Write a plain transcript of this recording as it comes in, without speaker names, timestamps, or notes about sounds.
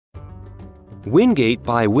Wingate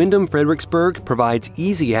by Wyndham Fredericksburg provides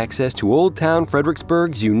easy access to Old Town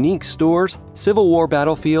Fredericksburg's unique stores, Civil War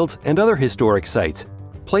battlefields, and other historic sites.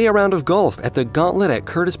 Play a round of golf at the Gauntlet at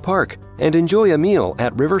Curtis Park and enjoy a meal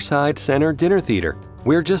at Riverside Center Dinner Theater.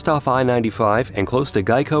 We're just off I-95 and close to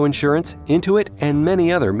Geico Insurance, Intuit, and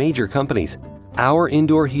many other major companies. Our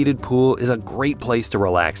indoor heated pool is a great place to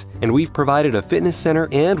relax, and we've provided a fitness center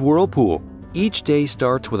and whirlpool. Each day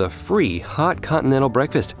starts with a free hot continental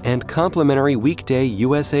breakfast and complimentary weekday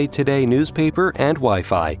USA Today newspaper and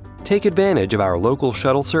Wi-Fi. Take advantage of our local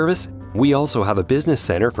shuttle service. We also have a business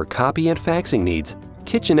center for copy and faxing needs.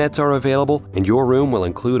 Kitchenettes are available, and your room will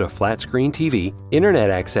include a flat-screen TV, internet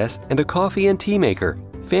access, and a coffee and tea maker.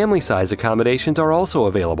 Family-size accommodations are also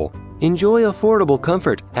available. Enjoy affordable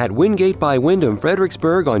comfort at Wingate by Wyndham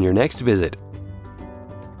Fredericksburg on your next visit.